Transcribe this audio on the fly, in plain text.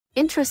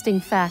Interesting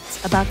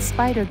facts about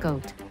spider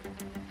goat.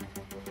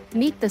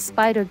 Meet the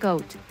spider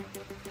goat.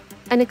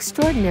 An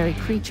extraordinary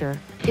creature,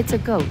 it's a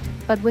goat,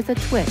 but with a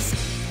twist.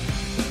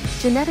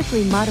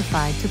 Genetically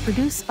modified to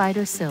produce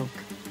spider silk.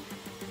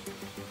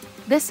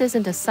 This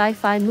isn't a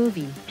sci-fi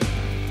movie.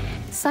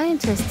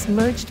 Scientists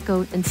merged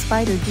goat and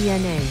spider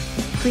DNA,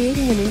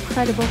 creating an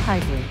incredible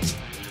hybrid.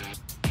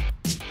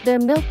 Their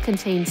milk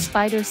contains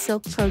spider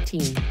silk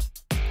protein.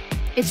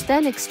 It's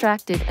then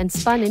extracted and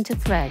spun into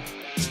thread.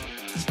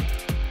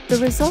 The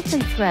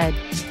resultant thread,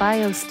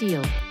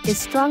 BioSteel, is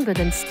stronger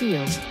than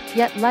steel,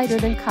 yet lighter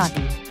than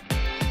cotton.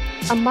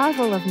 A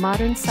marvel of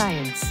modern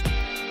science.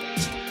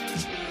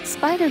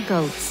 Spider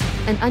goats,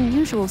 an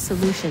unusual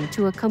solution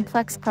to a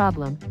complex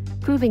problem,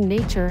 proving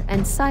nature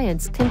and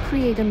science can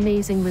create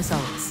amazing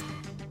results.